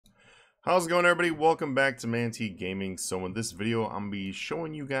How's it going, everybody? Welcome back to Manatee Gaming. So in this video, I'm going to be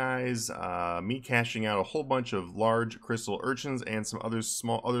showing you guys me cashing out a whole bunch of large crystal urchins and some other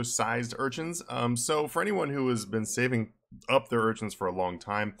other sized urchins. So for anyone who has been saving up their urchins for a long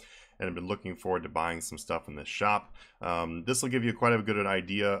time and have been looking forward to buying some stuff in this shop, this will give you quite a good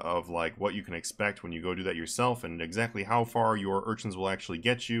idea of like what you can expect when you go do that yourself and exactly how far your urchins will actually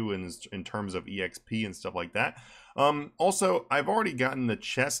get you in terms of EXP and stuff like that. Also, I've already gotten the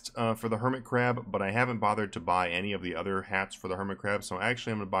chest for the hermit crab, but I haven't bothered to buy any of the other hats for the hermit crab, so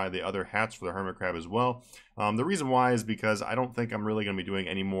actually I'm going to buy the other hats for the hermit crab as well. The reason why is because I don't think I'm really going to be doing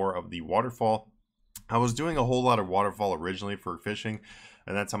any more of the waterfall. I was doing a whole lot of waterfall originally for fishing,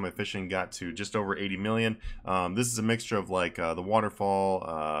 and that's how my fishing got to just over 80 million. This is a mixture of like the waterfall,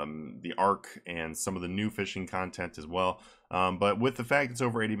 the arc, and some of the new fishing content as well. But with the fact it's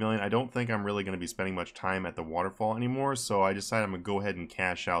over 80 million, I don't think I'm really going to be spending much time at the waterfall anymore, so I decided I'm going to go ahead and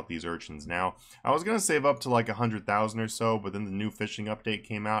cash out these urchins now. I was going to save up to like 100,000 or so, but then the new fishing update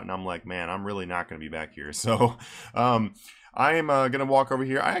came out, and I'm like, man, I'm really not going to be back here. So, I am going to walk over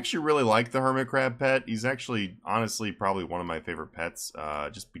here. I actually really like the hermit crab pet. He's actually, honestly, probably one of my favorite pets,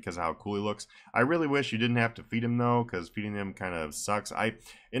 just because of how cool he looks. I really wish you didn't have to feed him, though, because feeding him kind of sucks.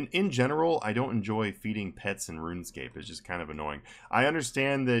 In general, I don't enjoy feeding pets in RuneScape. It's just kind of annoying. I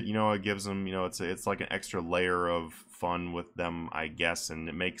understand that, you know, it gives them, you know, it's like an extra layer of fun with them, I guess, and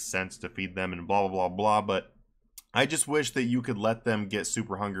it makes sense to feed them and blah, blah, blah, blah, but I just wish that you could let them get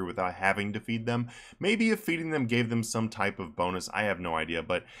super hungry without having to feed them. Maybe if feeding them gave them some type of bonus, I have no idea,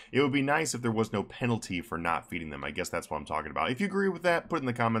 but it would be nice if there was no penalty for not feeding them. I guess that's what I'm talking about. If you agree with that, put it in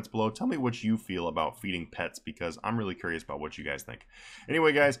the comments below. Tell me what you feel about feeding pets, because I'm really curious about what you guys think.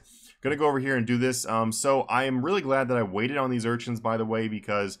 Anyway, guys, gonna go over here and do this. So I am really glad that I waited on these urchins, by the way,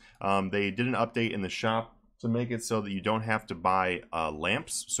 because they did an update in the shop to make it so that you don't have to buy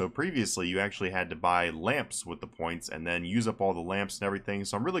lamps. So previously you actually had to buy lamps with the points and then use up all the lamps and everything.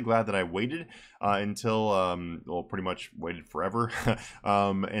 So I'm really glad that I waited until, well, pretty much waited forever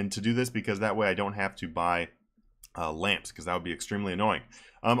and to do this, because that way I don't have to buy lamps, because that would be extremely annoying.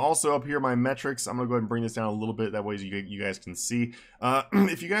 Also up here, my metrics, I'm gonna go ahead and bring this down a little bit, that way you guys can see.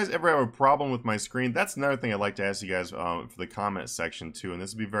 If you guys ever have a problem with my screen, that's another thing I'd like to ask you guys for the comment section too, and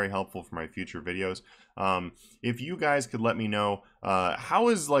this would be very helpful for my future videos. If you guys could let me know how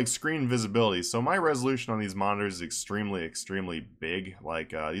is like screen visibility. So my resolution on these monitors is extremely big.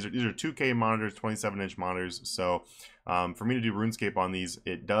 Like these are 2K monitors, 27-inch monitors. So for me to do RuneScape on these,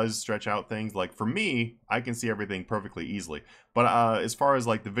 it does stretch out things. Like for me, I can see everything perfectly easily. But as far as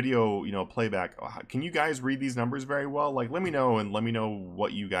like the video, you know, playback, can you guys read these numbers very well? Like let me know, and let me know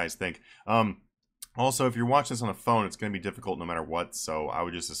what you guys think. Also, if you're watching this on a phone, it's going to be difficult no matter what, so I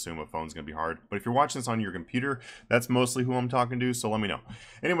would just assume a phone's going to be hard. But if you're watching this on your computer, that's mostly who I'm talking to, so let me know.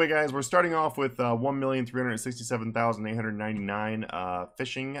 Anyway, guys, we're starting off with 1,367,899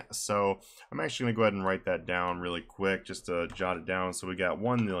 fishing, so I'm actually going to go ahead and write that down really quick just to jot it down. So we got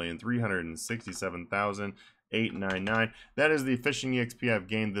 1,367,899. That is the fishing EXP I've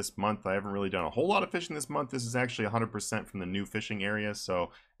gained this month. I haven't really done a whole lot of fishing this month. This is actually 100% from the new fishing area,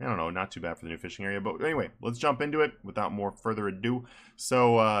 so I don't know, not too bad for the new fishing area. But anyway, let's jump into it without more further ado.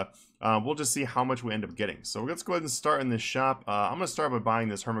 So we'll just see how much we end up getting. So let's go ahead and start in this shop. I'm going to start by buying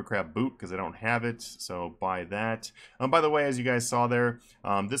this hermit crab boot because I don't have it, so buy that. By the way, as you guys saw there,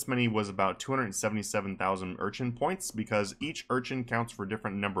 this many was about 277,000 urchin points, because each urchin counts for a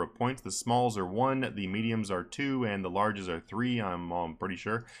different number of points. The smalls are 1, the mediums are 2, and the larges are 3. I'm pretty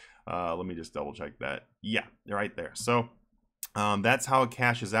sure. Let me just double check that. Yeah, right there. So that's how it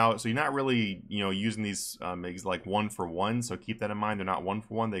cashes out. So you're not really, you know, using these like 1 for 1. So keep that in mind. They're not 1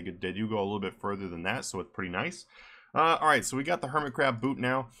 for 1. They do go a little bit further than that. So it's pretty nice. All right, so we got the hermit crab boot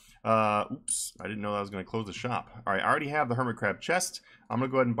now. Oops, I didn't know I was going to close the shop. All right, I already have the hermit crab chest. I'm going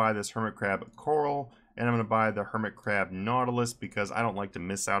to go ahead and buy this hermit crab coral, and I'm going to buy the hermit crab nautilus because I don't like to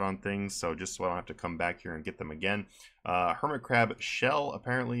miss out on things, so just so I don't have to come back here and get them again. Hermit crab shell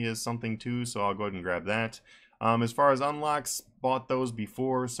apparently is something too, so I'll go ahead and grab that. As far as unlocks, bought those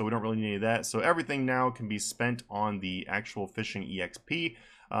before, so we don't really need any of that. So everything now can be spent on the actual fishing EXP.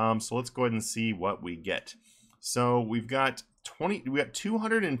 So let's go ahead and see what we get. So we've got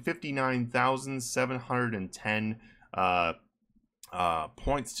 259,710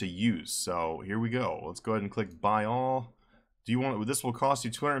 points to use. So here we go. Let's go ahead and click buy all. Do you want, this will cost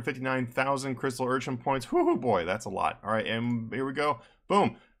you 259,000 crystal urchin points. Whoo boy, that's a lot. All right, and here we go.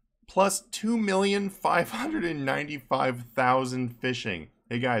 Boom. Plus 2,595,000 fishing.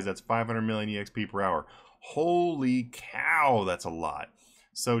 Hey guys, that's 500 million EXP per hour. Holy cow, that's a lot.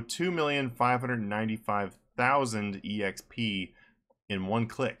 So 2,595,000 EXP in one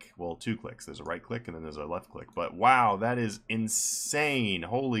click. Well, two clicks. There's a right click and then there's a left click. But wow, that is insane.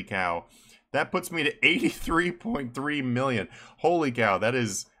 Holy cow. That puts me to 83.3 million. Holy cow, that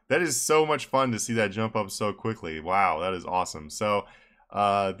is so much fun to see that jump up so quickly. Wow, that is awesome. So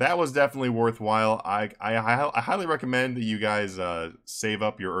that was definitely worthwhile. I highly recommend that you guys save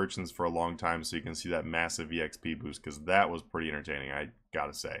up your urchins for a long time so you can see that massive EXP boost, because that was pretty entertaining, I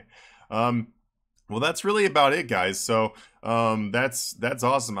gotta say. Well, that's really about it, guys. So that's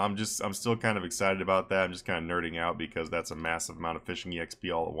awesome. I'm still kind of excited about that. I'm just kind of nerding out because that's a massive amount of fishing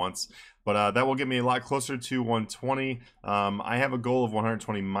EXP all at once. But that will get me a lot closer to 120. I have a goal of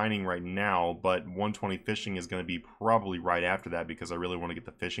 120 mining right now, but 120 fishing is going to be probably right after that because I really want to get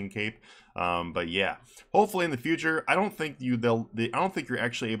the fishing cape. But yeah, hopefully in the future, I don't think you're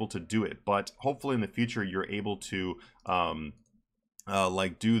actually able to do it, but hopefully in the future you're able to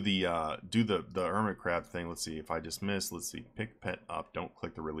like do the hermit crab thing. Let's see if I just missed. Let's see, pick pet up. Don't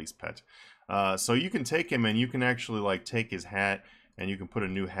click the release pet. So you can take him and you can actually like take his hat and you can put a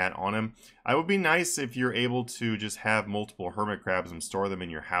new hat on him. It would be nice if you're able to just have multiple hermit crabs and store them in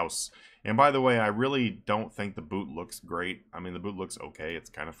your house. And by the way, I really don't think the boot looks great. I mean, the boot looks okay. It's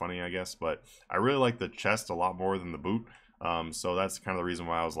kind of funny, I guess, but I really like the chest a lot more than the boot. So that's kind of the reason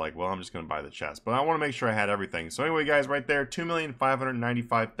why I was like, well, I'm just going to buy the chest. But I want to make sure I had everything. So anyway, guys, right there,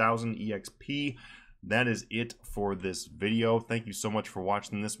 2,595,000 EXP. That is it for this video. Thank you so much for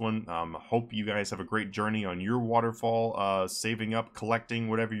watching this one. Hope you guys have a great journey on your waterfall, saving up, collecting,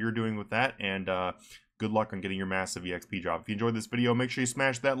 whatever you're doing with that. And good luck on getting your massive EXP job. If you enjoyed this video, make sure you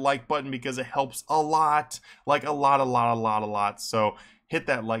smash that like button because it helps a lot. Like a lot. So hit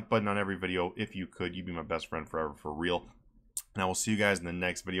that like button on every video if you could. You'd be my best friend forever, for real. And I will see you guys in the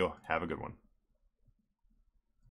next video. Have a good one.